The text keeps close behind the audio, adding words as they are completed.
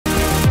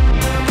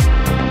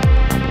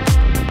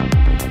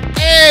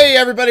Hey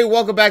everybody,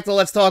 welcome back to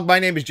Let's Talk. My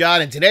name is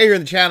John, and today here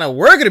on the channel,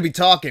 we're going to be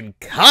talking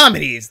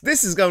comedies.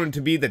 This is going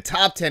to be the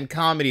top 10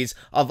 comedies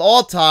of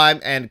all time,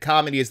 and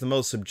comedy is the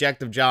most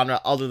subjective genre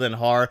other than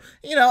horror.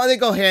 You know, they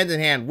go hand in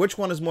hand. Which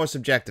one is more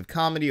subjective,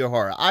 comedy or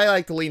horror? I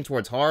like to lean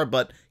towards horror,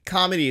 but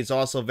comedy is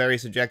also very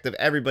subjective.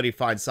 Everybody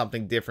finds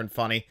something different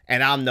funny,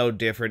 and I'm no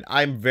different.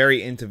 I'm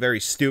very into very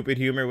stupid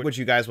humor, which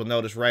you guys will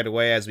notice right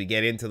away as we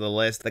get into the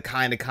list. The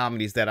kind of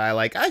comedies that I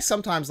like. I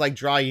sometimes like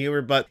dry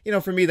humor, but, you know,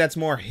 for me, that's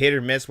more hit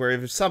or miss, where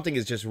if something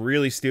is just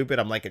really stupid,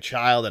 I'm like a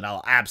child, and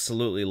I'll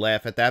absolutely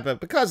laugh at that. But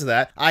because of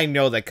that, I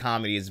know that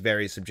comedy is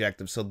very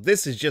subjective, so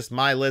this is just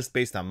my list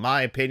based on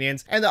my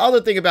opinions. And the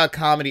other thing about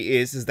comedy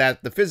is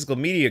that the physical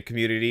media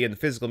community and the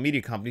physical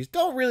media companies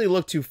don't really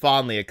look too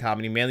fondly at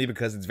comedy, mainly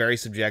because it's very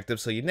subjective.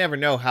 So you never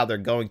know how they're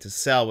going to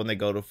sell when they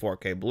go to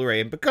 4K Blu-ray,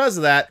 and because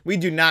of that, we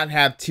do not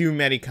have too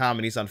many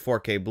comedies on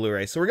 4K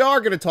Blu-ray. So we are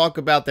going to talk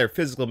about their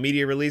physical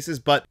media releases,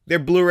 but their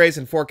Blu-rays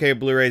and 4K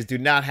Blu-rays do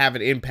not have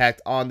an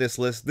impact on this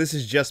list. This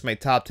is just my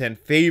top 10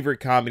 favorite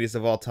comedies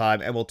of all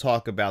time, and we'll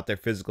talk about their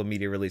physical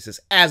media releases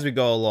as we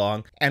go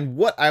along, and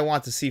what I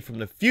want to see from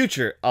the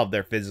future of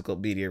their physical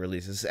media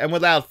releases. And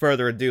without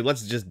further ado,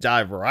 let's just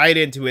dive right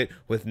into it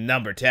with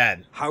number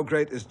 10. How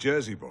great is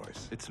Jersey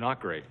Boys? It's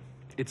not great.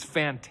 It's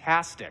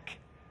fantastic.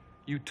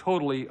 You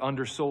totally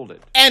undersold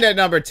it. And at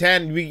number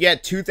 10, we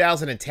get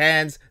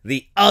 2010's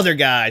The Other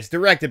Guys,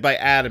 directed by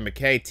Adam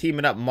McKay,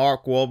 teaming up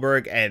Mark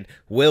Wahlberg and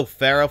Will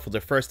Ferrell for their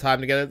first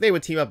time together. They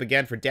would team up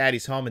again for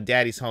Daddy's Home and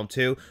Daddy's Home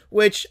 2,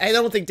 which I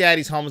don't think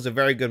Daddy's Home is a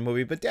very good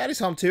movie, but Daddy's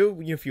Home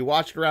 2, if you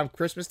watch it around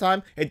Christmas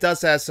time, it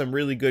does have some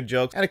really good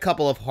jokes and a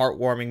couple of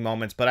heartwarming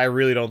moments, but I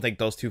really don't think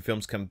those two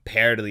films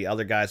compare to The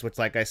Other Guys, which,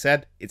 like I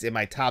said, it's in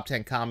my top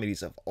 10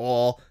 comedies of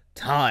all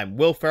time.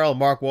 Will Ferrell and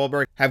Mark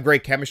Wahlberg have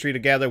great chemistry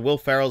together. Will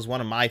Ferrell is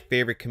one of my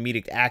favorite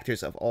comedic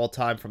actors of all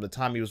time from the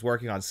time he was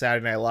working on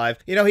Saturday Night Live.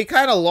 You know, he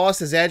kind of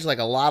lost his edge like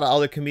a lot of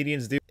other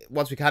comedians do.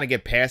 Once we kind of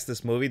get past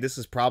this movie, this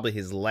is probably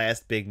his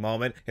last big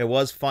moment. It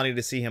was funny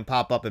to see him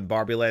pop up in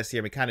Barbie last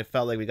year. We kind of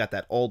felt like we got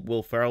that old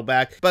Will Ferrell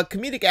back. But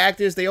comedic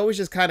actors, they always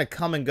just kind of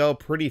come and go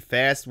pretty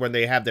fast when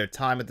they have their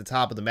time at the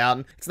top of the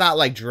mountain. It's not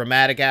like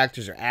dramatic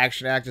actors or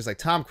action actors. Like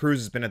Tom Cruise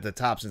has been at the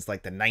top since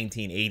like the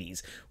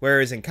 1980s.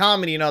 Whereas in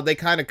comedy, you know, they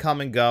kind of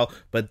come and go.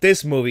 But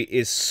this movie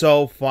is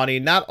so funny.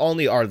 Not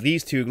only are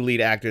these two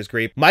lead actors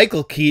great,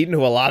 Michael Keaton,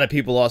 who a lot of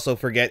people also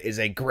forget, is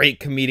a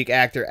great comedic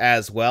actor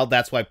as well.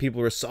 That's why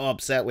people were so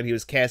upset when he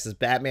was cast as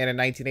Batman in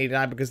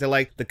 1989, because they're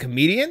like, the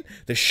comedian,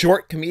 the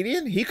short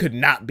comedian, he could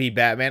not be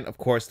Batman. Of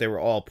course, they were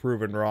all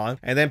proven wrong.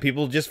 And then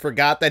people just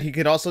forgot that he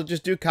could also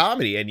just do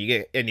comedy, and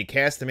you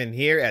cast him in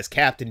here as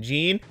Captain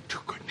Gene. Two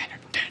good men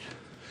are dead,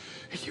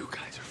 and you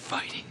guys are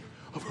fighting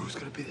over who's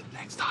gonna be the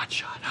next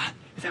hotshot, huh?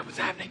 Is that what's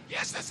happening?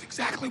 Yes, that's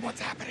exactly what's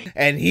happening.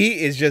 And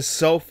he is just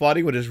so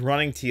funny with his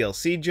running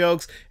TLC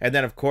jokes. And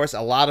then, of course,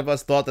 a lot of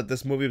us thought that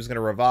this movie was going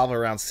to revolve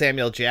around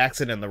Samuel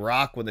Jackson and The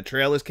Rock when the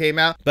trailers came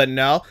out. But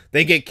no,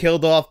 they get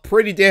killed off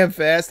pretty damn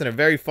fast in a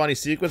very funny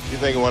sequence. You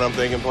thinking what I'm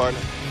thinking, partner?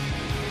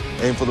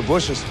 Aim for the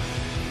bushes.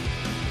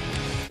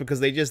 Because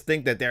they just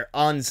think that they're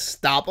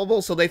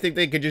unstoppable, so they think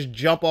they could just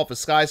jump off a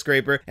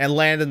skyscraper and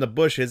land in the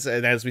bushes.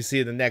 And as we see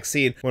in the next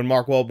scene, when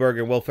Mark Wahlberg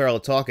and Will Ferrell are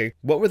talking,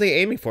 what were they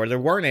aiming for? There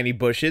weren't any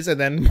bushes.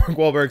 And then Mark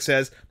Wahlberg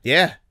says,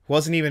 yeah,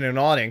 wasn't even an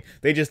awning.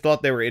 They just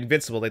thought they were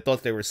invincible. They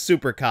thought they were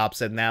super cops,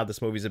 and now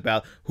this movie's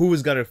about who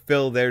was going to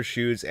fill their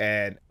shoes.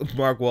 And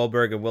Mark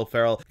Wahlberg and Will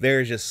Ferrell,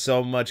 there's just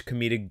so much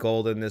comedic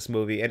gold in this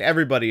movie, and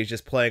everybody is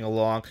just playing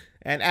along.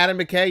 And Adam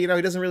McKay, you know,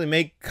 he doesn't really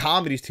make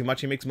comedies too much.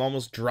 He makes them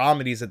almost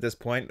dramedies at this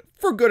point,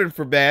 for good and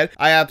for bad.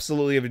 I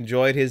absolutely have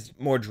enjoyed his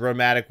more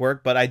dramatic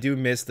work, but I do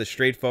miss the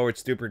straightforward,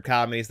 stupid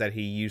comedies that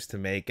he used to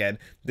make, and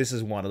this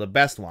is one of the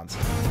best ones.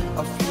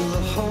 I feel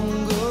the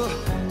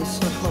hunger, it's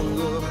the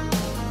hunger,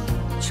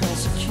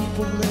 tries to keep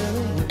a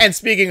man. And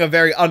speaking of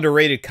very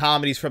underrated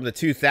comedies from the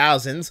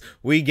 2000s,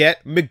 we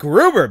get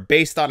MacGruber,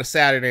 based on a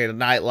Saturday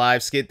Night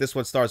Live skit. This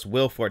one stars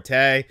Will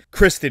Forte,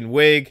 Kristen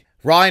Wiig,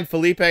 Ryan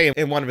Felipe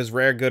in one of his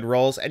rare good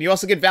roles, and you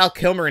also get Val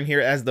Kilmer in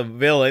here as the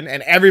villain,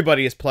 and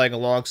everybody is playing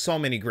along. So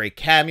many great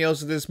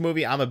cameos in this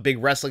movie. I'm a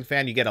big wrestling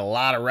fan. You get a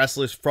lot of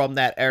wrestlers from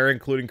that era,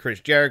 including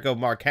Chris Jericho,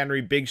 Mark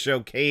Henry, Big Show,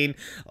 Kane.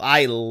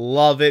 I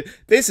love it.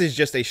 This is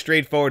just a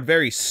straightforward,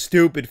 very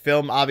stupid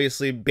film,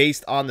 obviously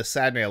based on the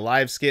Saturday Night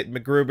Live skit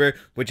MacGruber,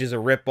 which is a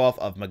ripoff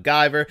of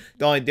MacGyver.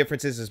 The only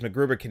difference is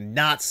MacGruber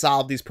cannot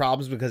solve these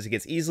problems because he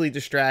gets easily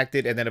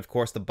distracted, and then of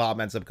course the bomb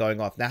ends up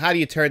going off. Now, how do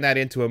you turn that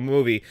into a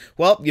movie?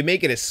 Well, you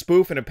make it a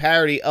spoof and a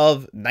parody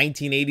of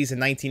 1980s and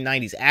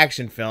 1990s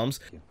action films.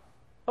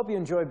 Hope you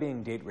enjoy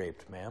being date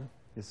raped, ma'am.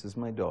 This is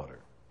my daughter.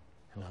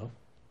 Hello?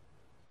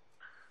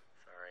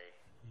 Sorry.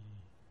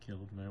 He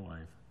killed my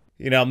wife.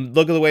 You know,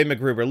 look at the way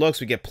MacGruber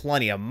looks. We get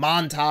plenty of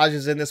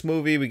montages in this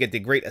movie. We get the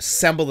great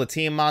assemble the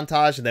team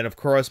montage, and then of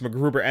course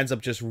MacGruber ends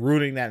up just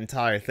ruining that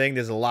entire thing.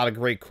 There's a lot of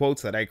great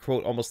quotes that I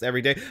quote almost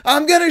every day.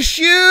 I'm gonna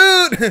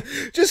shoot!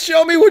 Just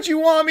show me what you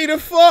want me to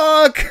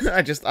fuck!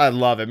 I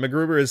love it.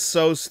 MacGruber is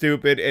so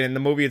stupid, and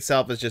the movie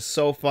itself is just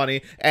so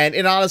funny, and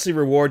it honestly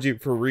rewards you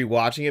for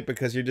rewatching it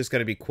because you're just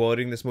gonna be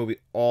quoting this movie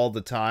all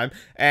the time.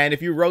 And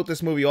if you wrote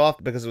this movie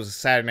off because it was a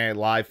Saturday Night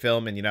Live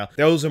film, and you know,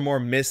 those are more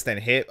miss than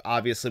hit.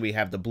 Obviously, we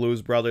have the Blues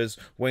Brothers,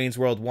 Wayne's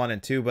World 1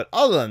 and 2, but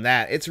other than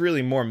that, it's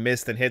really more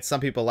miss than hit. Some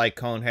people like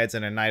Coneheads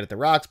and A Night at the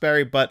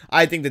Roxbury, but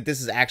I think that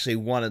this is actually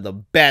one of the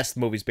best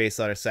movies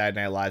based on a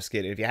Saturday Night Live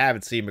skit. If you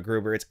haven't seen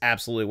MacGruber, it's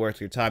absolutely worth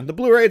your time. The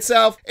Blu-ray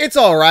itself, it's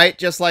alright,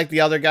 just like the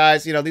other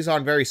guys. You know, these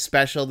aren't very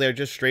special. They're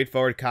just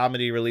straightforward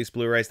comedy release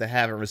Blu-rays that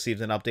haven't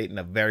received an update in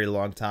a very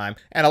long time.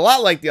 And a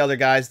lot like the other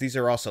guys, these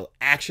are also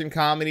action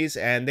comedies,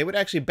 and they would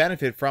actually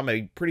benefit from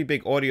a pretty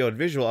big audio and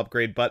visual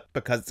upgrade, but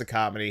because it's a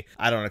comedy,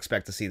 I don't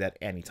expect to see that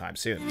anytime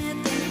soon.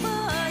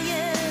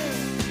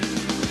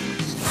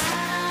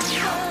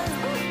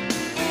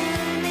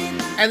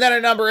 And then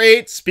at number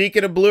 8,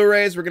 speaking of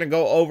Blu-rays, we're going to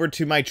go over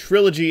to my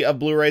trilogy of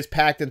Blu-rays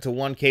packed into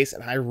one case,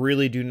 and I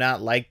really do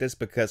not like this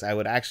because I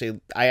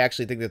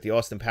actually think that the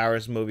Austin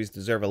Powers movies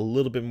deserve a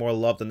little bit more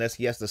love than this.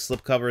 Yes, the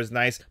slipcover is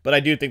nice, but I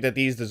do think that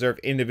these deserve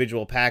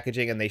individual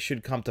packaging, and they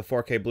should come to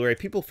 4K Blu-ray.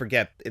 People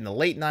forget, in the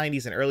late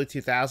 90s and early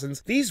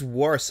 2000s, these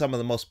were some of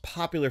the most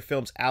popular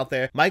films out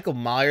there. Michael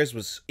Myers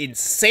was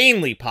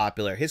insanely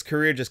popular. His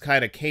career just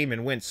kind of came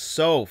and went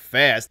so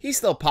fast. He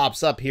still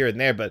pops up here and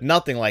there, but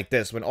nothing like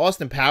this. When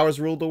Austin Powers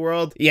ruled the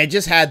world, yeah,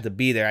 just had to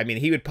be there. I mean,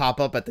 he would pop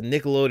up at the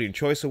Nickelodeon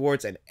Choice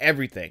Awards and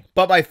everything.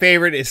 But my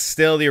favorite is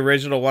still the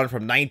original one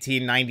from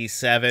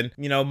 1997.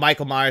 You know,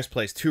 Michael Myers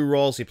plays 2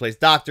 roles. He plays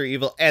Dr.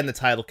 Evil and the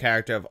title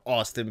character of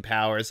Austin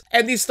Powers.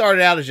 And these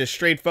started out as just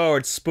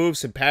straightforward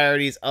spoofs and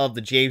parodies of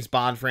the James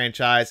Bond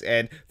franchise,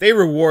 and they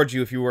reward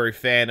you if you were a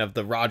fan of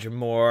the Roger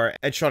Moore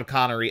and Sean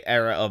Connery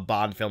era of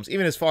Bond films.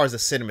 Even as far as the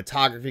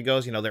cinematography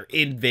goes, you know, they're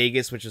in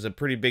Vegas, which is a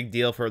pretty big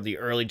deal for the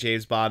early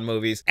James Bond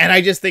movies. And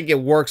I just think it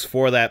works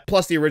for that.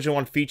 Plus, the original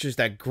one features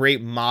that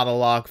great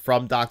monologue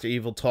from Dr.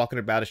 Evil talking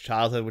about his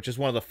childhood, which is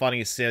one of the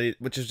funniest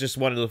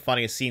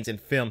scenes in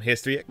film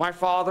history. My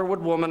father would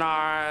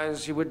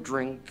womanize, he would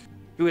drink,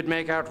 he would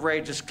make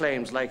outrageous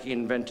claims like he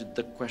invented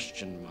the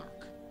question mark.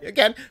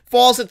 Again,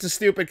 falls into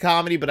stupid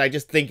comedy, but I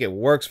just think it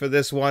works for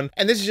this one.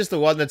 And this is just the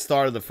one that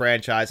started the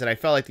franchise, and I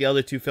felt like the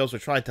other 2 films were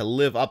trying to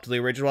live up to the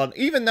original one.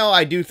 Even though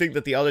I do think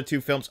that the other 2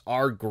 films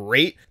are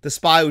great, The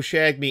Spy Who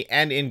Shagged Me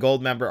and In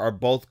Goldmember are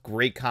both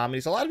great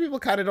comedies. A lot of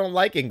people kind of don't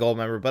like In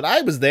Goldmember, but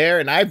I was there,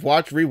 and I've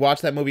rewatched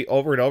that movie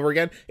over and over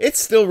again. It's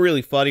still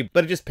really funny,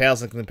 but it just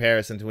pales in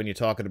comparison to when you're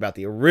talking about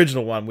the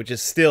original one, which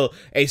is still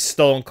a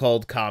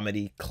stone-cold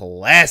comedy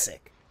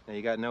classic. Now,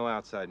 you got no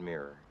outside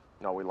mirror.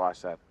 No, we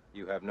lost that.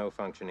 You have no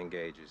functioning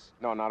gauges.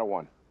 No, not a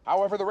one.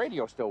 However, the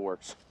radio still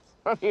works.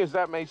 Funny as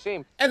that may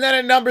seem. And then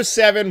at number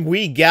 7,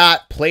 we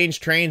got Planes,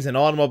 Trains, and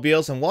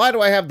Automobiles. And why do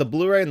I have the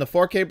Blu-ray and the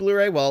 4K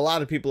Blu-ray? Well, a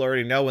lot of people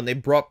already know when they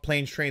brought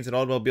Planes, Trains, and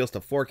Automobiles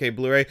to 4K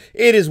Blu-ray,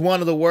 it is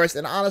one of the worst.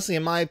 And honestly,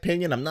 in my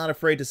opinion, I'm not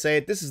afraid to say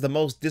it, this is the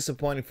most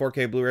disappointing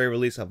 4K Blu-ray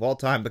release of all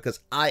time because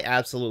I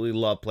absolutely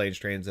love Planes,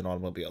 Trains, and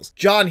Automobiles.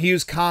 John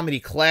Hughes comedy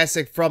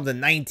classic from the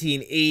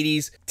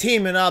 1980s,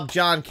 teaming up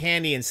John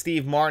Candy and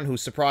Steve Martin, who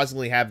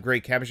surprisingly have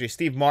great chemistry.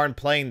 Steve Martin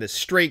playing the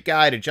straight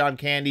guy to John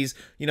Candy's,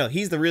 you know,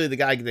 he's really the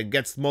guy that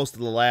gets most of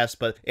the laughs,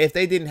 but if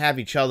they didn't have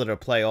each other to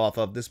play off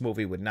of, this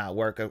movie would not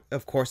work.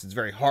 Of course, it's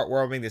very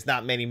heartwarming. There's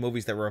not many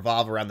movies that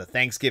revolve around the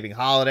Thanksgiving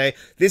holiday.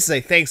 This is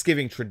a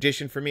Thanksgiving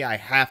tradition for me. I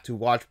have to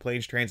watch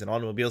Planes, Trains, and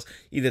Automobiles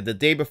either the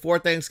day before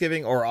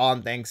Thanksgiving or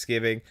on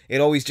Thanksgiving.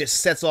 It always just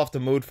sets off the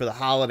mood for the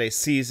holiday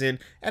season,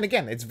 and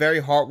again, it's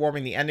very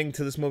heartwarming. The ending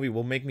to this movie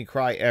will make me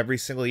cry every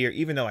single year.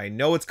 Even though I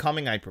know it's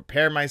coming, I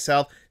prepare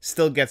myself,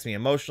 still gets me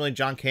emotionally.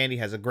 John Candy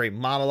has a great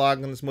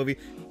monologue in this movie.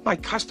 My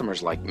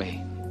customers like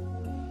me.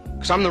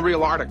 Because I'm the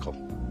real article.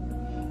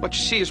 What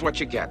you see is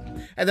what you get.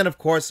 And then, of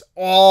course,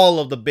 all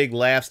of the big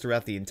laughs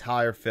throughout the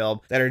entire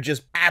film that are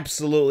just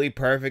absolutely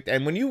perfect.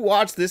 And when you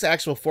watch this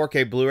actual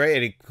 4K Blu-ray,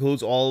 it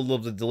includes all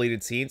of the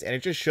deleted scenes, and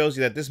it just shows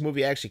you that this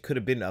movie actually could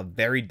have been a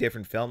very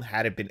different film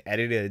had it been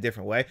edited a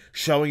different way,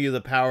 showing you the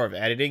power of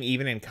editing,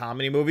 even in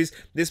comedy movies.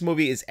 This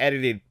movie is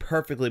edited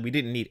perfectly. We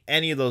didn't need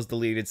any of those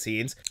deleted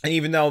scenes. And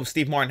even though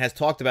Steve Martin has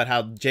talked about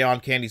how John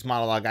Candy's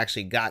monologue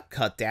actually got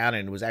cut down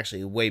and was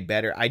actually way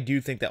better, I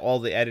do think that all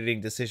the editing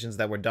decisions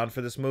that were done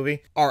for this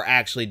movie are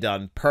actually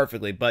done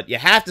perfectly. But you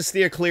have to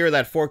steer clear of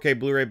that 4K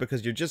Blu-ray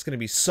because you're just going to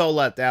be so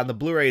let down. The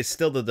Blu-ray is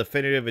still the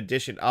definitive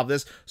edition of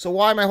this. So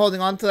why am I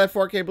holding on to that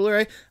 4K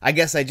Blu-ray? I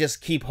guess I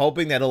just keep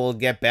hoping that it'll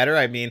get better.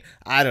 I mean,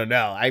 I don't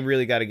know. I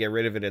really got to get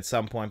rid of it at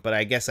some point, but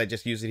I guess I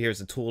just use it here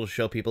as a tool to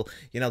show people,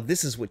 you know,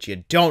 this is what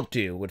you don't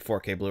do with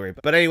 4K Blu-ray.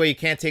 But anyway, you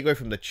can't take away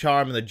from the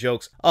charm and the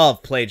jokes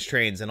of Planes,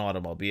 Trains, and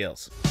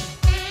Automobiles.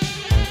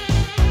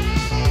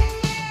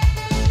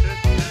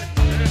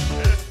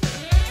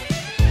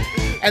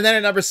 And then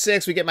at number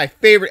 6, we get my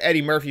favorite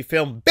Eddie Murphy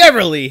film,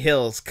 Beverly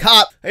Hills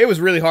Cop. It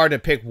was really hard to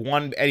pick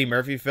one Eddie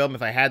Murphy film.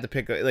 If I had to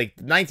pick, like,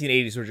 the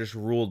 1980s were just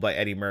ruled by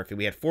Eddie Murphy.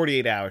 We had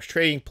 48 Hours,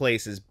 Trading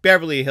Places,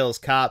 Beverly Hills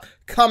Cop,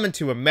 Coming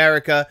to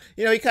America.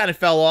 You know, he kind of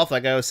fell off,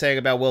 like I was saying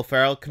about Will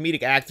Ferrell.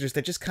 Comedic actors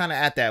that just kind of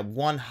at that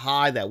one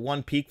high, that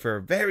one peak for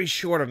a very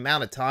short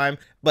amount of time.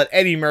 But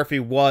Eddie Murphy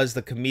was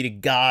the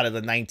comedic god of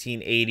the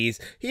 1980s.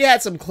 He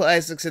had some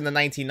classics in the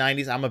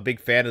 1990s. I'm a big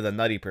fan of The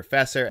Nutty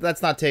Professor.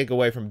 Let's not take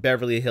away from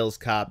Beverly Hills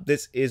Cop.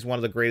 This is one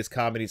of the greatest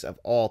comedies of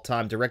all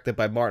time, directed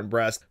by Martin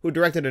Brest, who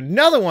directed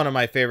another one of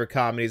my favorite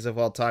comedies of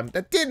all time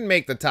that didn't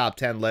make the top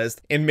 10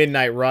 list in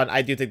Midnight Run.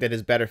 I do think that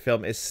his better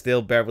film is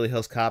still Beverly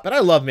Hills Cop, and I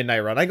love Midnight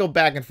Run. I go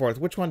back and forth.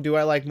 Which one do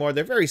I like more?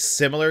 They're very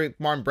similar.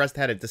 Martin Brest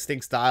had a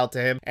distinct style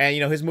to him, and, you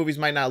know, his movies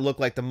might not look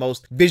like the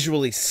most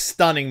visually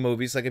stunning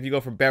movies. Like, if you go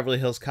from Beverly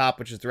Hills Cop,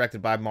 which is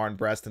directed by Martin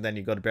Brest, and then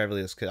you go to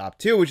Beverly Hills Cop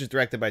 2, which is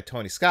directed by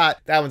Tony Scott,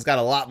 that one's got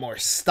a lot more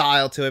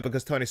style to it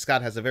because Tony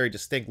Scott has a very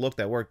distinct look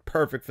that worked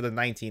perfect for the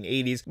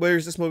 1980s.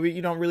 Whereas this movie,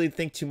 you don't really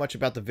think too much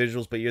about the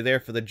visuals, but you're there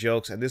for the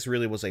jokes, and this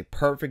really was a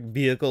perfect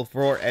vehicle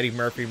for Eddie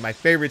Murphy. My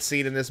favorite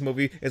scene in this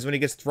movie is when he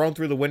gets thrown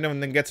through the window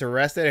and then gets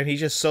arrested, and he's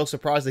just so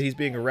surprised that he's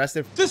being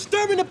arrested.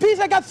 Disturbing the peace,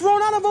 I got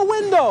thrown out of a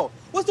window.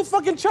 What's the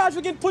fucking charge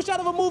for getting pushed out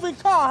of a moving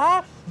car,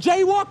 huh?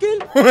 Jaywalking?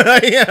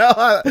 You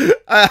know,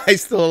 I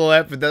still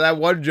laugh at that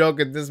one joke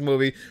in this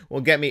movie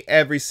will get me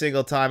every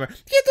single time. Get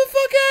the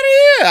fuck out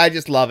of here! I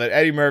just love it.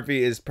 Eddie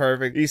Murphy is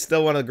perfect. He's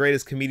still one of the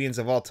greatest comedians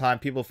of all time.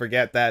 People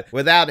forget that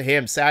without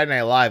him, Saturday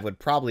Night Live would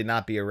probably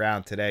not be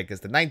around today because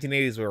the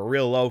 1980s were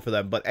real low for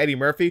them, but Eddie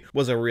Murphy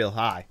was a real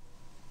high.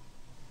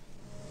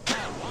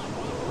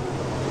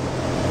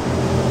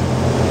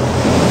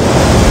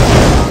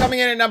 Coming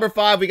in at number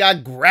 5, we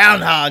got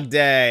Groundhog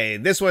Day.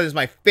 This one is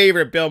my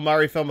favorite Bill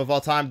Murray film of all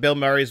time. Bill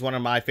Murray is one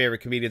of my favorite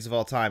comedians of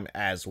all time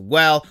as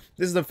well.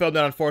 This is the film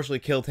that unfortunately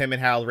killed him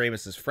and Harold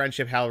Ramis's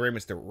friendship. Harold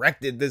Ramis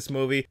directed this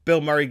movie.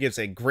 Bill Murray gives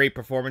a great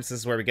performance. This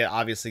is where we get,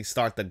 obviously,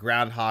 start the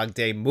Groundhog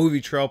Day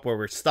movie trope where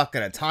we're stuck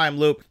in a time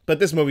loop. But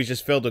this movie's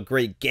just filled with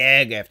great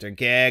gag after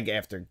gag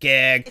after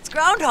gag. It's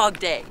Groundhog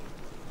Day.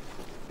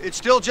 It's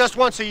still just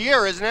once a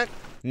year, isn't it?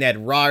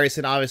 Ned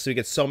Ryerson, obviously, we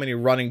get so many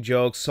running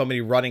jokes, so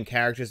many running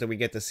characters that we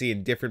get to see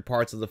in different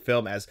parts of the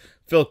film as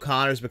Phil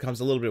Connors becomes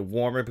a little bit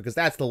warmer because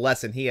that's the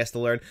lesson he has to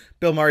learn.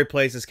 Bill Murray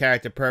plays his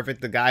character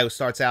perfect, the guy who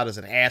starts out as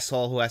an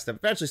asshole who has to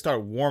eventually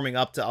start warming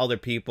up to other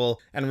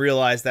people and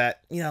realize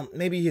that, you know,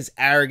 maybe his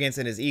arrogance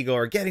and his ego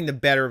are getting the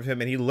better of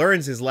him, and he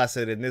learns his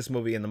lesson in this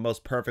movie in the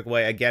most perfect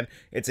way. Again,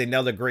 it's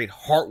another great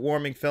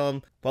heartwarming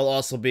film while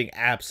also being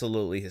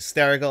absolutely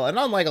hysterical. And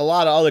unlike a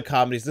lot of other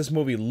comedies, this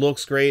movie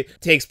looks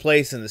great. Takes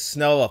place in the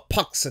snow of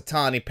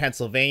Puxatawny,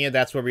 Pennsylvania.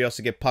 That's where we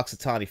also get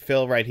Puxatawny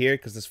Phil right here,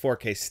 because this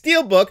 4K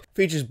Steelbook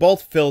features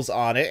both Phils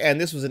on it, and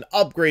this was an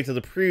upgrade to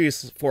the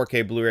previous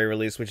 4K Blu-ray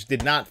release, which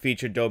did not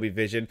feature Dolby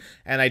Vision,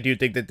 and I do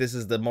think that this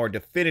is the more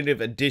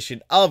definitive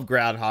edition of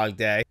Groundhog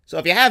Day. So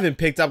if you haven't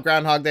picked up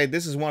Groundhog Day,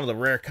 this is one of the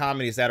rare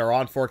comedies that are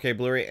on 4K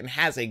Blu-ray and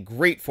has a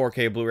great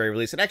 4K Blu-ray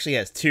release. It actually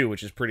has two,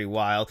 which is pretty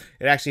wild.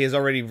 It actually has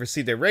already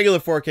received a regular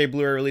 4K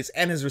Blu-ray release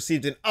and has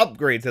received an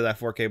upgrade to that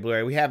 4K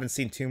Blu-ray. We haven't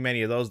seen too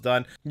many of those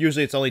done.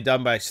 Usually it's only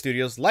done by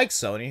studios like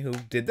Sony, who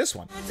did this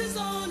one.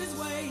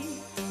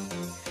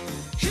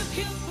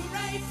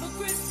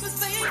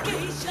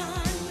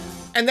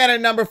 And then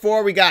at number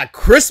 4, we got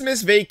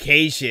Christmas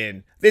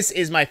Vacation. This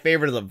is my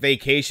favorite of the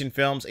vacation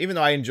films, even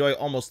though I enjoy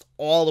almost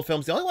all the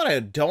films. The only one I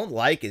don't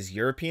like is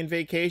European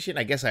Vacation.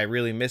 I guess I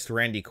really missed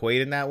Randy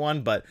Quaid in that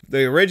one, but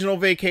the original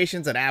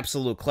Vacation's an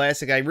absolute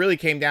classic. I really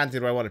came down to,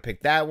 do I want to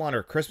pick that one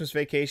or Christmas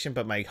Vacation,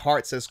 but my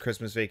heart says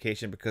Christmas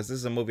Vacation because this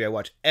is a movie I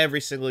watch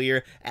every single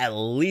year, at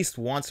least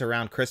once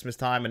around Christmas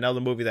time. Another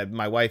movie that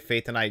my wife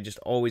Faith and I just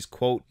always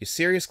quote, "You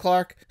serious,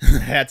 Clark?"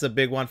 That's a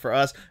big one for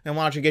us. And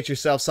why don't you get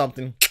yourself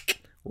something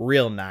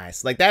real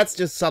nice? Like, that's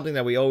just something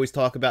that we always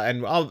talk about.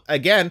 And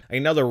again,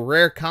 another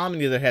rare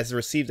comedy that has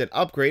received an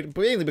upgrade,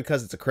 mainly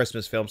because it's a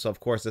Christmas film, so of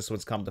course this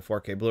one's come to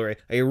 4K Blu-ray.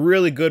 A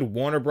really good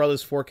Warner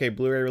Brothers 4K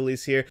Blu-ray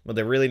release here with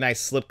a really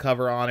nice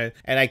slipcover on it,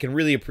 and I can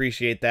really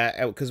appreciate that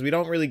because we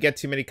don't really get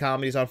too many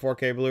comedies on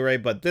 4K Blu-ray,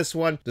 but this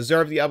one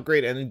deserved the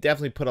upgrade and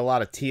definitely put a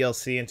lot of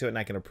TLC into it, and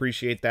I can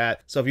appreciate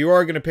that. So if you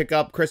are going to pick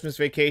up Christmas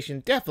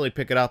Vacation, definitely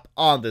pick it up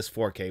on this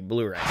 4K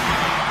Blu-ray.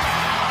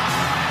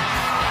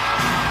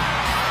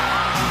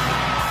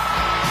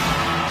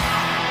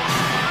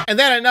 And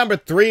then at number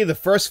 3, the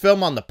first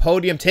film on the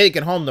podium,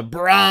 taking home the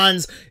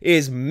bronze,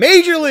 is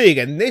Major League.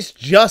 And this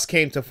just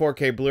came to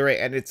 4K Blu-ray,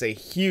 and it's a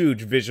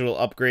huge visual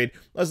upgrade.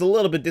 I was a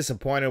little bit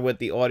disappointed with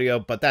the audio,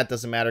 but that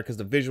doesn't matter because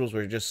the visuals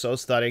were just so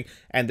stunning.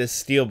 And this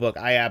steelbook,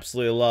 I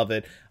absolutely love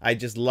it. I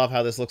just love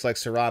how this looks like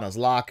Serrano's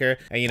locker.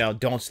 And, you know,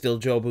 don't steal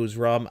Jobu's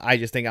rum. I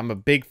just think I'm a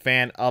big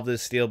fan of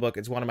this steelbook.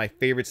 It's one of my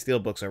favorite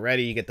steelbooks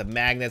already. You get the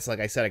magnets. Like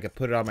I said, I could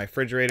put it on my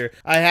refrigerator.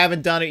 I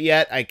haven't done it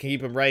yet. I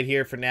keep them right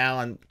here for now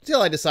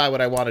until I decide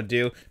what I want to to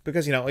do,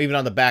 because, you know, even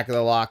on the back of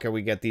the locker,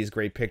 we get these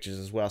great pictures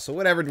as well. So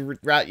whatever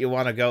route you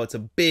want to go, it's a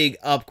big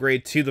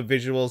upgrade to the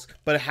visuals.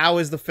 But how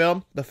is the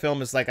film? The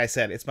film is, like I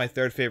said, it's my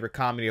third favorite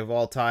comedy of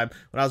all time.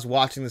 When I was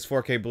watching this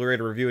 4K Blu-ray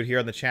to review it here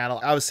on the channel,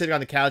 I was sitting on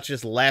the couch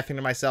just laughing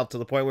to myself, to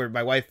the point where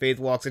my wife Faith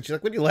walks in. She's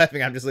like, "What are you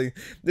laughing at?" I'm just like,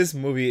 this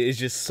movie is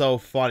just so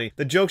funny.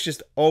 The jokes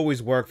just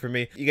always work for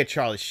me. You get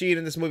Charlie Sheen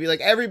in this movie.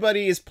 Like,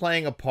 everybody is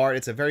playing a part.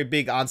 It's a very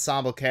big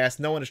ensemble cast.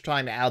 No one is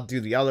trying to outdo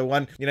the other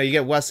one. You know, you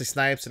get Wesley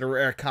Snipes in a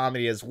rare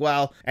comedy as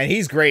well, and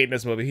he's great in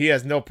this movie. He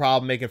has no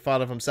problem making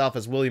fun of himself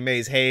as Willie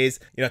Mays Hayes.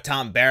 You know,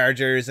 Tom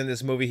Berenger is in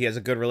this movie. He has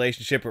a good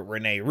relationship with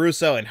Renee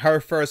Russo in her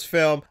first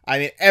film. I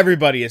mean,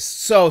 everybody is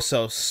so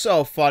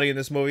funny in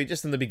this movie.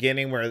 Just in the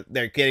beginning, where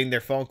they're getting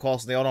their phone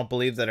calls and they all don't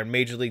believe that a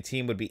major league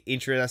team would be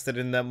interested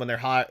in them when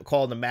they're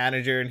calling the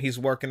manager, and he's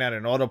working at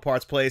an auto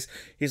parts place.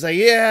 He's like,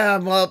 "Yeah,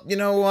 well, you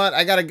know what?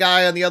 I got a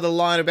guy on the other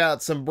line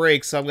about some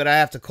brakes, so I'm gonna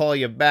have to call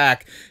you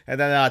back." And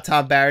then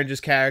Tom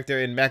Berenger's character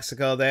in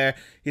Mexico there,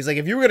 he's like,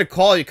 "If you were gonna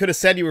call, you could have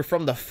said you were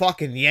from the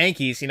fucking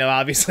Yankees." You know,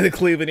 obviously the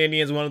Cleveland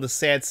Indians, one of the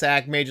sad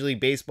sack Major League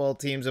Baseball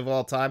teams of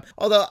all time.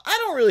 Although I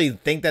don't really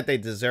think that they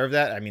deserve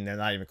that. I mean, they're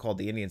not even called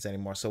the Indians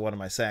anymore, so what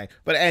am I saying?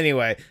 But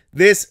anyway,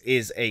 this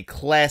is a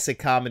classic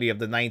comedy of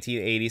the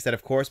 1980s that,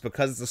 of course,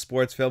 because it's a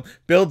sports film,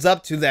 builds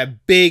up to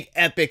that big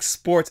epic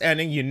sports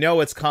ending. You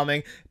know it's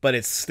coming, but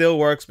it still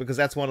works because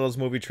that's one of those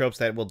movie tropes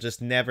that will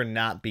just never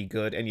not be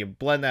good, and you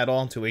blend that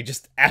all into a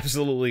just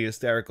absolutely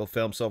hysterical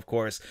film. So of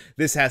course,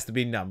 this has to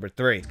be number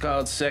 3. It's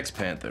called Sex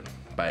Panther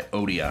by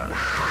Odeon.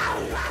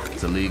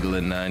 It's illegal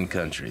in 9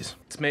 countries.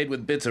 It's made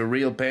with bits of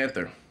real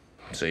panther,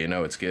 so you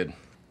know it's good.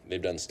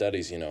 They've done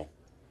studies, you know.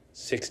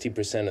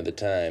 60% of the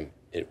time,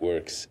 it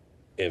works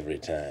every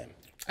time.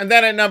 And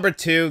then at number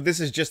 2, this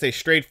is just a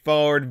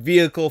straightforward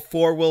vehicle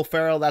for Will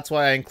Ferrell. That's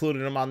why I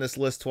included him on this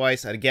list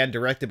twice. And again,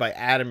 directed by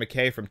Adam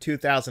McKay from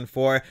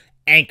 2004.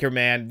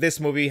 Anchorman. This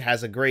movie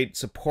has a great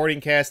supporting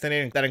cast in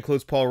it. That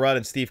includes Paul Rudd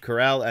and Steve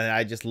Carell, and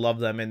I just love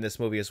them in this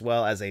movie as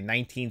well. As a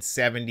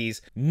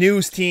 1970s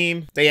news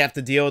team, they have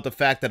to deal with the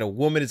fact that a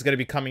woman is going to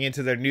be coming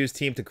into their news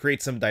team to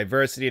create some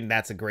diversity, and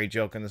that's a great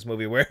joke in this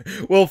movie where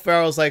Will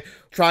Ferrell's like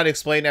trying to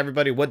explain to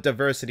everybody what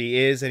diversity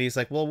is, and he's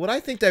like, "Well, what I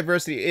think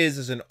diversity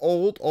is an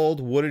old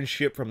wooden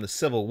ship from the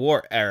Civil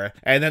War era."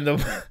 And then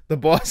the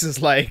boss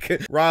is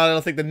like, "Ron, I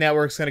don't think the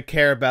network's going to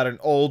care about an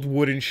old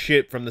wooden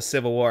ship from the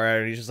Civil War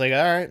era." And he's just like,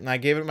 "All right." And I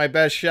gave it my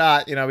best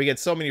shot. You know, we get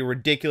so many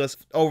ridiculous,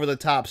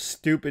 over-the-top,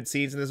 stupid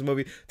scenes in this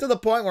movie, to the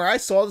point where I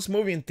saw this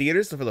movie in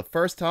theaters for the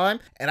first time,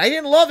 and I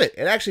didn't love it.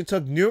 It actually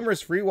took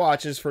numerous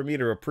rewatches for me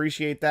to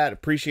appreciate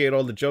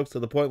all the jokes, to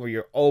the point where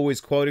you're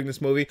always quoting this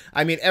movie.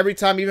 I mean, every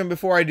time, even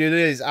before I do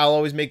this, I'll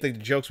always make the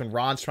jokes when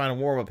Ron's trying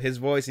to warm up his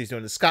voice. He's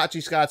doing the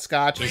Scotchy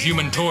Scotch. The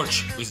Human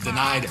Torch was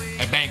denied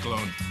a bank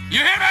loan. You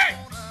hear me?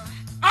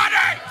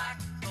 Andre!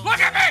 Look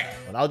at me!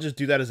 And I'll just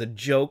do that as a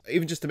joke,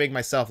 even just to make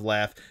myself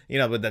laugh. You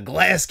know, with the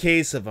glass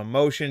case of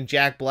emotion,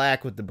 Jack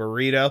Black with the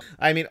burrito.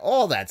 I mean,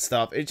 all that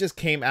stuff. It just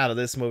came out of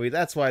this movie.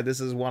 That's why this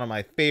is one of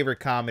my favorite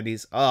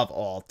comedies of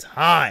all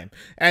time.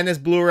 And this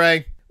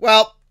Blu-ray,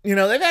 well, you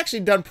know, they've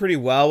actually done pretty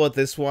well with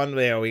this one.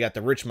 You know, we got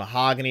the Rich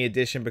Mahogany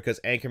edition, because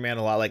Anchorman,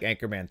 a lot like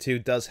Anchorman 2,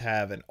 does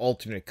have an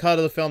alternate cut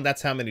of the film.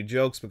 That's how many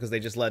jokes, because they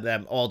just let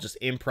them all just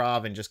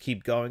improv and just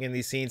keep going in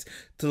these scenes,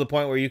 to the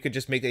point where you could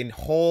just make a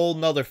whole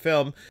nother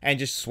film and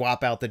just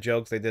swap out the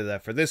jokes. They did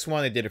that for this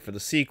one. They did it for the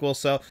sequel.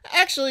 So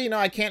actually, you know,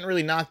 I can't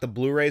really knock the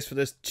Blu-rays for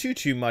this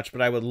too much,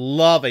 but I would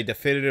love a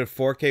definitive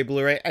 4K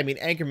Blu-ray. I mean,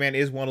 Anchorman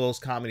is one of those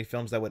comedy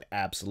films that would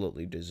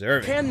absolutely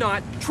deserve it.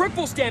 Cannot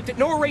triple stamped it.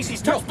 No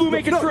erase. Touch blue,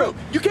 make it true.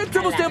 You can't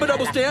triple stamp a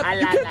double stamp.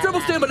 You can't triple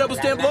stamp a double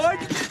stamp, Lloyd.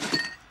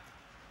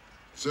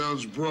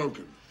 Sounds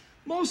broken.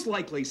 Most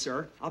likely,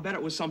 sir. I'll bet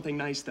it was something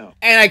nice, though.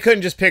 And I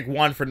couldn't just pick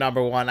one for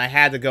number 1. I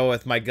had to go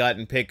with my gut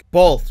and pick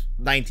both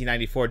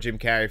 1994 Jim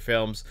Carrey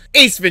films,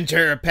 Ace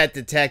Ventura, Pet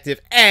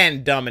Detective,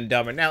 and Dumb and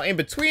Dumber. Now, in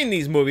between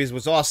these movies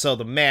was also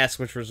The Mask,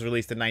 which was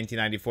released in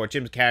 1994.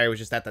 Jim Carrey was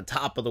just at the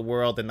top of the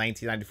world in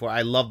 1994.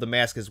 I love The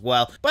Mask as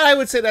well, but I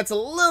would say that's a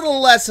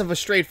little less of a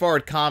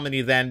straightforward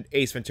comedy than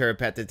Ace Ventura,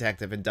 Pet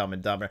Detective, and Dumb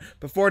and Dumber.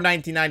 Before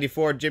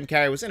 1994, Jim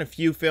Carrey was in a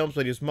few films,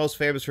 but he was most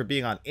famous for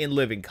being on In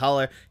Living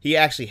Color. He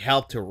actually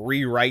helped to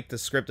rewrite the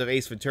script of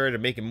Ace Ventura to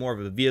make it more of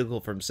a vehicle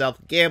for himself,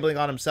 gambling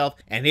on himself,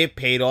 and it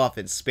paid off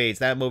in spades.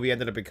 That movie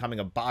ended up becoming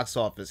a box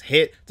office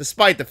hit,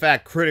 despite the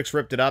fact critics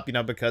ripped it up, you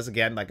know, because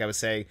again, like I was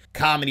saying,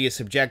 comedy is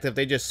subjective.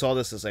 They just saw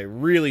this as a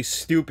really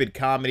stupid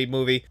comedy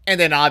movie. And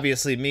then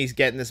obviously me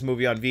getting this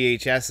movie on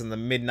VHS in the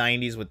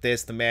mid-90s with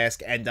this, The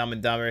Mask, and Dumb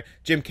and Dumber.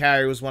 Jim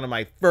Carrey was one of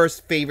my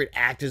first favorite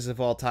actors of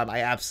all time.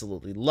 I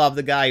absolutely love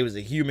the guy. He was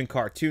a human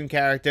cartoon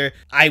character.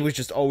 I was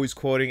just always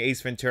quoting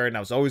Ace Ventura, and I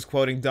was always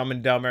quoting Dumb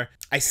and Dumber.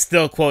 I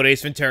still quote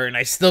Ace Ventura, and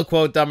I still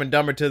quote Dumb and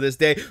Dumber to this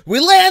day. We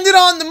landed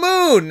on the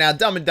moon! Now,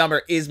 Dumb and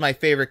Dumber is my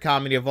favorite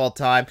comedy of all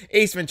time.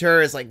 Ace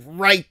Ventura is like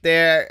right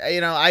there.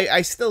 You know,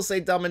 I still say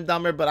Dumb and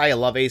Dumber, but I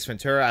love Ace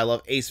Ventura. I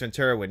love Ace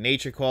Ventura when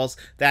nature calls.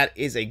 That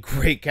is a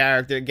great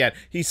character. Again,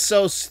 he's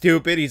so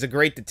stupid. He's a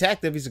great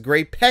detective. He's a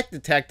great pet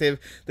detective.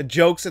 The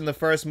jokes in the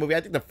first movie, I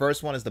think the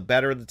first one is the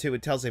better of the two.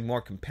 It tells a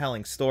more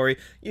compelling story.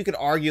 You could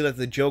argue that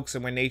the jokes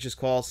in When Nature's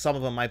Calls, some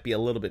of them might be a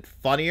little bit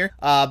funnier,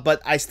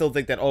 but I still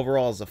think that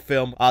overall as a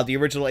film, the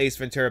original Ace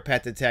Ventura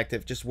Pet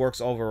Detective just works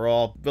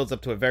overall, builds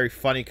up to a very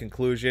funny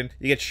conclusion.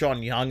 You get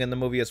Sean Young in the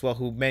movie as well,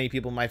 who many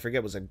people might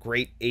forget was a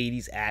great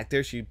 80s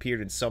actor. She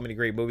appeared in so many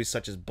great movies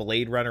such as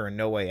Blade Runner and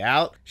No Way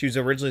Out. She was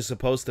originally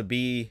supposed to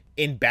be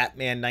in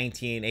Batman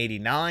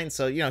 1989,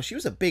 so, you know, she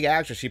was a big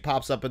actress. She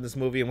pops up in this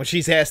movie, and what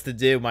she's asked to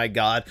do, my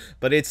God,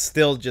 but it's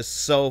still just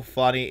so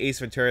funny. Ace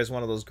Ventura is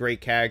one of those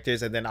great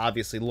characters, and then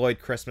obviously Lloyd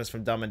Christmas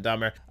from Dumb and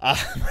Dumber.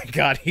 Oh my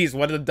God, he's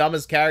one of the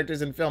dumbest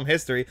characters in film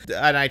history,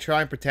 and I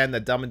try and pretend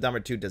that Dumb and Dumber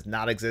 2 does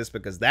not exist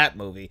because that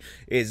movie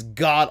is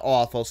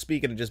god-awful.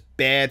 Speaking of just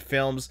bad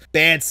films,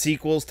 bad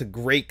sequels to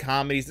great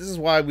comedies, this is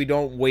why we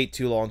don't wait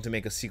too long to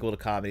make a sequel to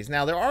comedies.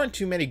 Now, there aren't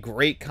too many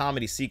great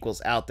comedy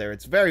sequels out there.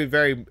 It's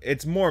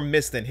it's more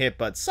missed than hit,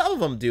 but some of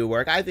them do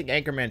work. I think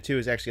Anchorman 2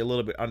 is actually a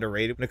little bit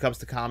underrated when it comes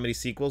to comedy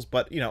sequels,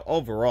 but, you know,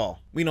 overall,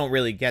 we don't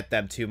really get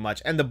them too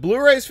much. And the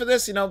Blu-rays for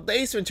this, you know, the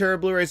Ace Ventura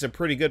Blu-rays are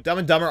pretty good. Dumb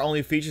and Dumber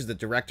only features the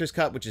director's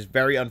cut, which is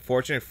very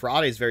unfortunate.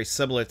 Friday is very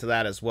similar to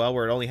that as well,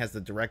 where it only has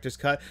the director's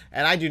cut,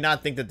 and I do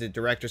not think that the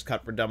director's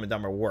cut for Dumb and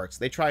Dumber works.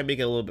 They try and make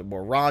it a little bit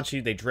more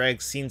raunchy. They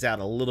drag scenes out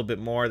a little bit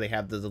more. They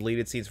have the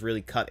deleted scenes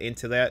really cut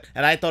into that,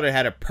 and I thought it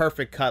had a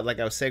perfect cut, like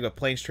I was saying, with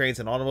Planes, Trains,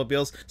 and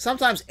Automobiles.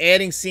 Sometimes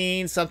adding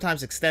scenes,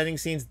 sometimes extending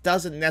scenes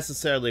doesn't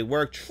necessarily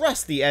work.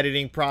 Trust the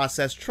editing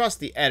process. Trust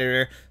the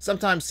editor.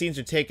 Sometimes scenes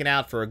are taken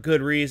out for a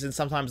good reason.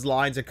 Sometimes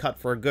lines are cut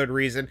for a good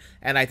reason,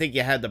 and I think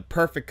you had the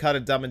perfect cut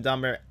of Dumb and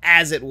Dumber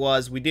as it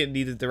was. We didn't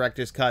need the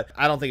director's cut.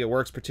 I don't think it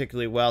works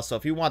particularly well, so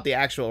if you want the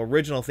actual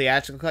original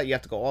theatrical cut, you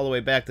have to go all the way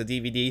back to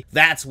DVD.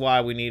 That's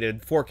why we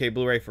needed 4K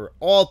Blu-ray for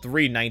all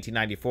three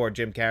 1994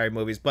 Jim Carrey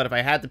movies, but if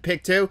I had to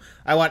pick two,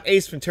 I want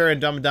Ace Ventura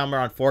and Dumb and Dumber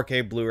on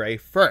 4K Blu-ray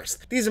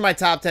first. These are my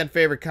top 10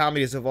 favorite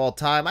comedies of all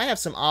time. I have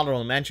some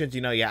honorable mentions.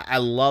 You know, yeah, I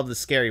love the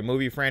Scary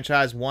Movie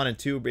franchise, 1 and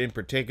 2 in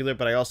particular,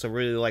 but I also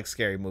really like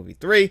Scary Movie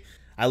 3.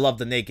 I love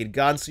The Naked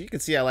Gun, so you can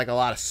see I like a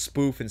lot of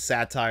spoof and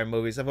satire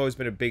movies. I've always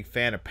been a big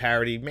fan of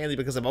parody, mainly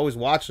because I'm always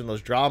watching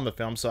those drama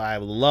films, so I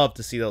would love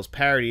to see those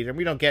parodied, and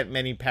we don't get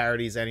many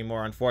parodies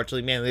anymore,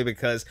 unfortunately, mainly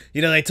because,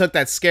 you know, they took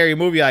that Scary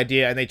Movie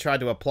idea and they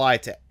tried to apply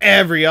it to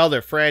every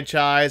other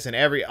franchise and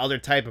every other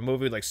type of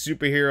movie, like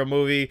superhero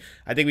movie.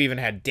 I think we even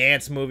had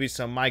dance movies,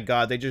 so my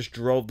God, they just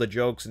drove the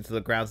jokes into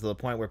the ground to the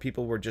point where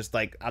people were just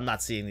like, I'm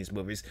not seeing these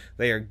movies.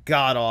 They are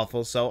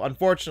god-awful, so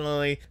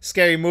unfortunately,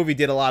 Scary Movie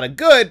did a lot of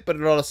good, but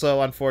it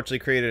also unfortunately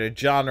created a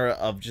genre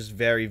of just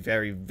very,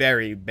 very,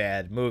 very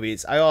bad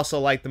movies. I also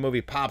like the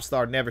movie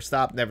Popstar Never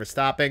Stop, Never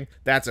Stopping.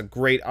 That's a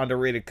great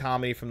underrated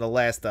comedy from the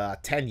last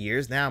 10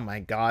 years now, my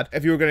God.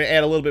 If you were going to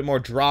add a little bit more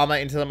drama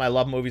into them, I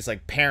love movies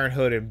like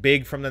Parenthood and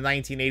Big from the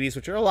 1980s,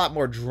 which are a lot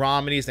more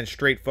dramedies than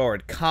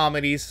straightforward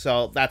comedies,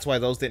 so that's why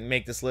those didn't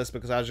make this list,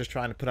 because I was just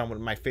trying to put on what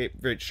my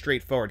favorite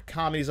straightforward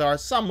comedies are.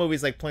 Some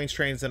movies like Planes,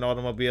 Trains, and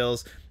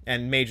Automobiles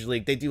and Major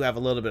League, they do have a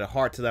little bit of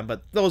heart to them,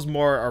 but those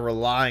more are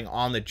relying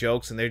on the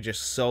jokes, and they're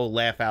just so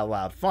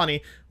laugh-out-loud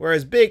funny,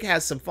 whereas Big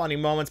has some funny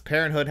moments,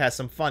 Parenthood has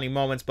some funny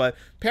moments, but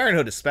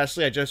Parenthood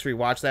especially, I just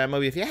rewatched that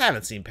movie. If you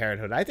haven't seen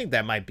Parenthood, I think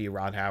that might be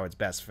Ron Howard's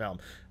best film.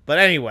 But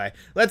anyway,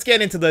 let's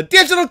get into the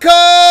digital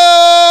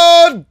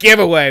code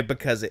giveaway,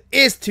 because it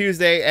is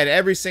Tuesday, and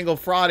every single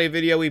Friday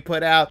video we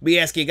put out, we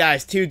ask you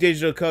guys 2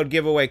 digital code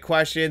giveaway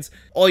questions.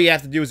 All you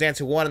have to do is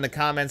answer 1 in the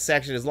comments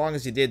section. As long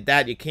as you did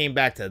that, you came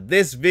back to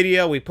this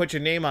video. We put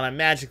your name on a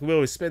magic wheel.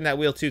 We spin that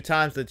wheel 2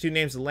 times. The 2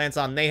 names it lands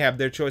on, they have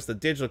their choice, the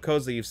digital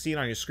codes that you've seen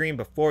on your screen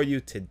before you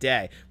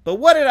today. But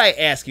what did I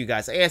ask you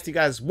guys? I asked you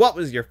guys, what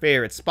was your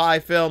favorite spy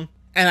film?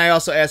 And I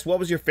also asked, what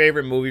was your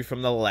favorite movie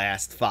from the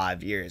last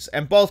 5 years?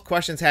 And both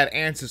questions had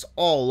answers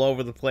all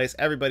over the place.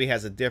 Everybody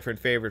has a different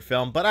favorite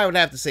film, but I would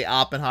have to say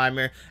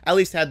Oppenheimer at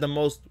least had the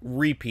most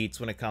repeats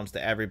when it comes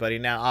to everybody.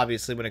 Now,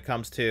 obviously, when it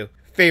comes to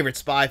favorite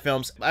spy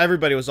films,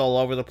 everybody was all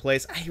over the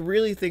place. I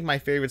really think my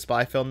favorite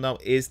spy film, though,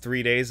 is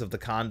 3 Days of the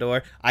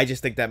Condor. I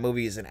just think that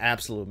movie is an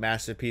absolute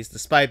masterpiece,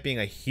 despite being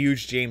a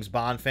huge James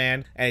Bond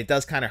fan, and it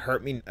does kind of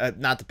hurt me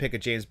not to pick a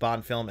James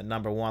Bond film at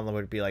number 1, that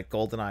would be like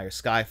GoldenEye or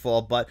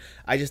Skyfall, but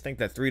I just think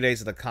that 3 Days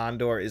of the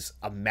Condor is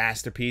a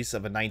masterpiece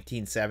of a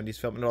 1970s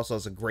film, and it also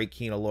has a great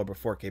Kino Lorber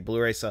 4K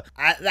Blu-ray, so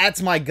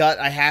that's my gut.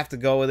 I have to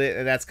go with it,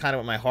 and that's kind of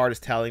what my heart is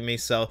telling me,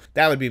 so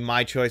that would be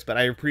my choice, but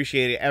I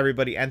appreciate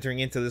everybody entering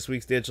into this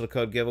week's digital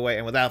code giveaway,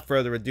 and without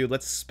further ado,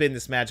 let's spin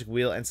this magic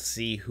wheel and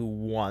see who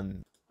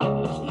won.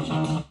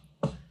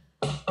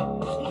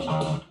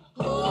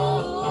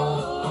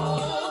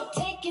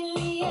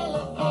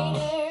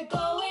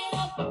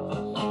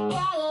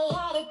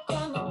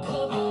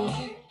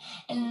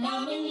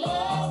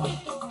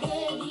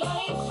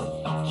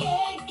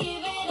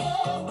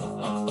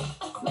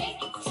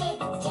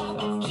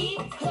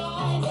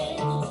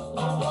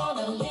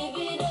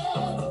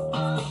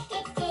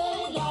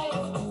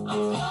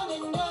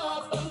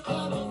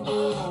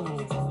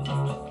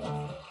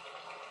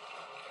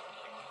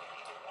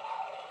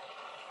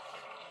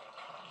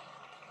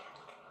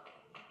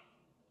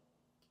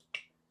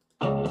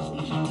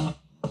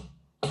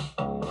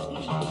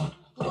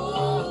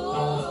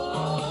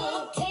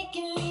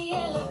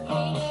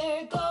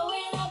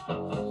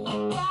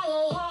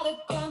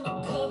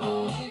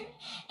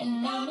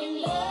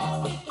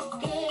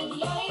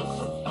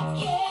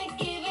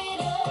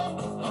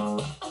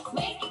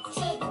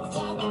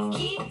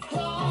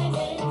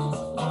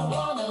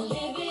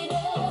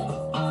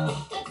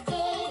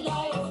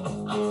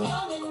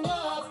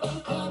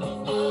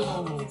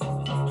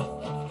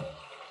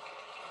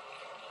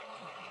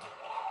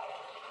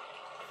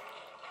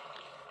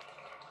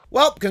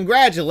 Well,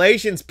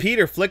 congratulations,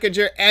 Peter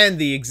Flickinger and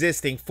the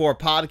Existing 4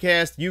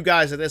 podcast. You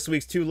guys are this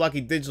week's 2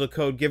 lucky digital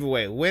code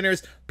giveaway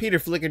winners. Peter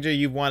Flickinger,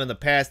 you've won in the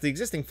past. The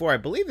Existing 4, I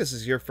believe this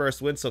is your first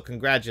win, so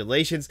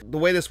congratulations. The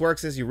way this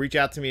works is you reach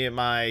out to me at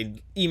my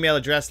email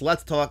address,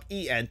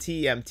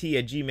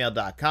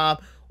 letstalkentmt@gmail.com.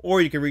 Or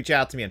you can reach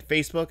out to me on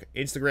Facebook,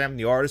 Instagram,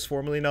 the artist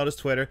formerly known as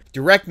Twitter.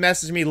 Direct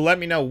message me to let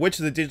me know which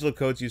of the digital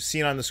codes you've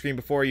seen on the screen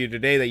before you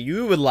today that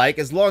you would like.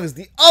 As long as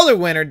the other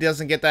winner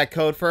doesn't get that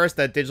code first,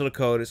 that digital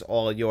code is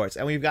all yours.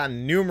 And we've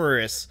gotten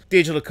numerous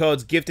digital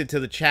codes gifted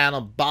to the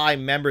channel by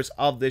members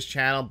of this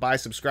channel, by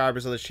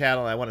subscribers of this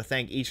channel. And I want to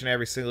thank each and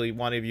every single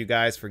one of you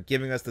guys for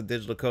giving us the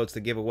digital codes to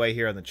give away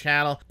here on the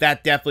channel.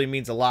 That definitely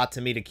means a lot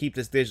to me to keep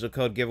this digital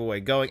code giveaway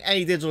going.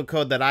 Any digital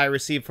code that I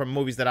receive from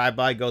movies that I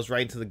buy goes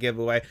right into the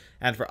giveaway.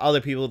 And for other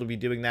people to be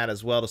doing that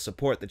as well to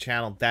support the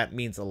channel, that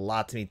means a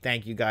lot to me.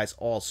 Thank you guys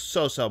all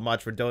so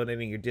much for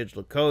donating your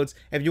digital codes.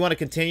 If you want to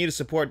continue to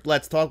support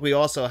Let's Talk, we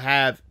also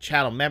have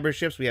channel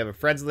memberships. We have a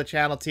Friends of the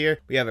Channel tier.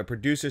 We have a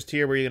Producers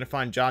tier where you're going to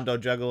find John Doe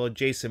Juggalo,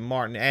 Jason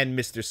Martin, and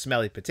Mr.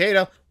 Smelly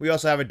Potato. We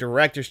also have a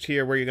Directors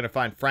tier where you're going to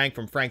find Frank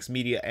from Frank's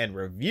Media and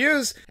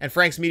Reviews. And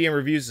Frank's Media and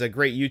Reviews is a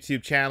great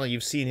YouTube channel.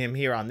 You've seen him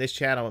here on this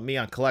channel with me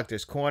on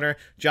Collector's Corner.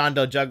 John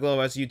Doe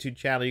Juggalo has a YouTube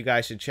channel you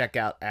guys should check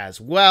out as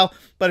well.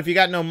 But if you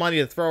got no money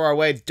to throw our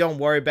way, don't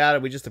worry about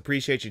it. We just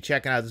appreciate you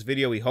checking out this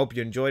video. We hope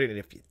you enjoyed it. And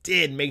if you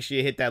did, make sure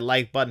you hit that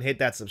like button, hit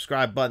that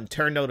subscribe button,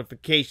 turn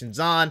notifications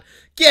on,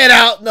 get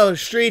out in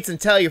those streets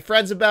and tell your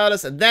friends about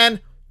us, and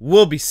then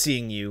we'll be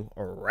seeing you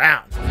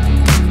around.